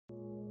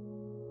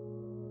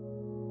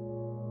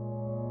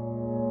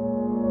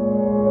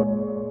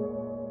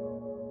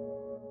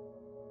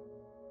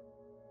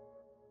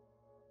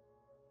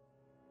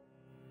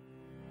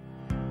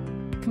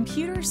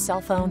Computers,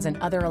 cell phones, and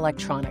other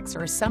electronics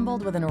are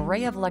assembled with an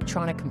array of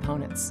electronic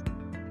components.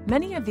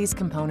 Many of these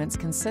components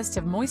consist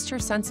of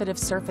moisture-sensitive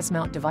surface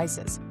mount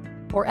devices,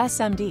 or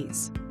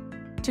SMDs.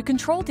 To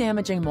control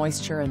damaging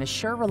moisture and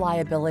assure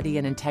reliability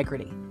and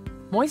integrity,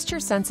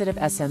 moisture-sensitive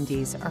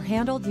SMDs are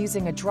handled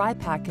using a dry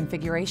pack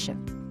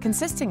configuration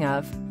consisting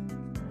of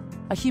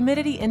a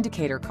humidity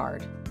indicator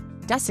card,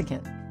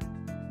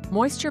 desiccant,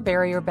 moisture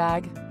barrier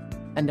bag,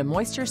 and a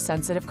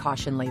moisture-sensitive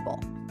caution label.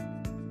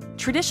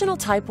 Traditional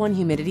Type 1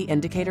 humidity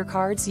indicator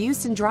cards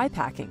used in dry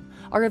packing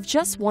are of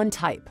just one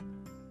type,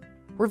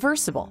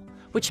 reversible,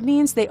 which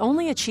means they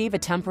only achieve a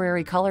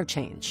temporary color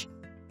change.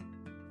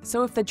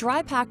 So if the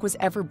dry pack was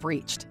ever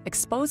breached,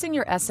 exposing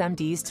your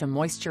SMDs to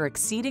moisture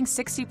exceeding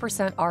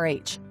 60%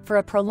 RH for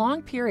a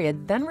prolonged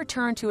period, then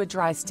return to a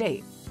dry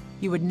state,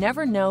 you would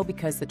never know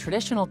because the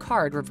traditional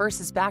card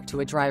reverses back to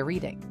a dry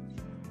reading.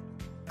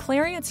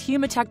 Clariant's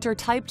Humitector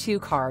Type 2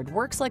 card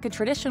works like a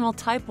traditional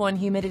Type 1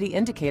 humidity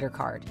indicator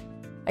card,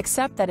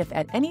 except that if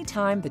at any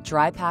time the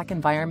dry pack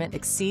environment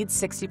exceeds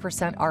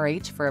 60%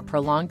 RH for a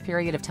prolonged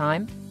period of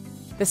time,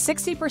 the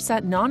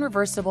 60%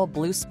 non-reversible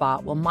blue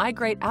spot will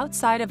migrate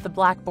outside of the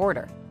black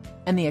border,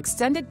 and the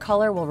extended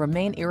color will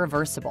remain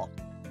irreversible,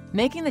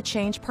 making the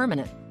change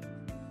permanent.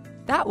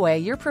 That way,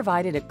 you're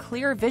provided a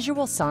clear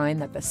visual sign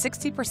that the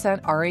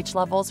 60% RH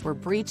levels were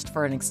breached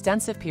for an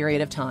extensive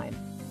period of time.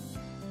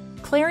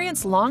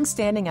 Clariant's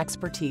long-standing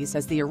expertise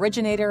as the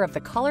originator of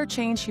the color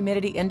change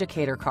humidity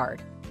indicator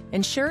card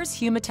ensures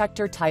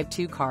Humitector Type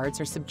 2 cards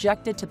are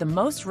subjected to the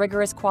most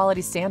rigorous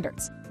quality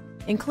standards,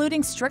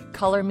 including strict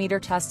color meter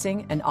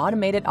testing and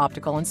automated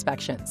optical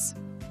inspections.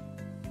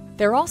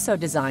 They're also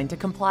designed to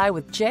comply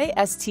with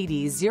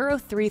JSTD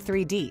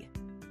 033D,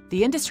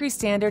 the industry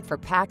standard for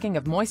packing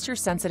of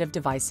moisture-sensitive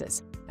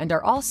devices, and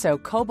are also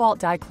cobalt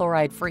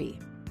dichloride free.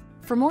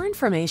 For more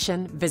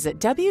information, visit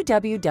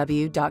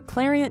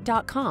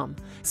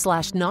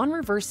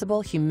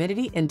www.clariant.com/non-reversible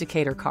humidity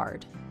indicator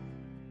card.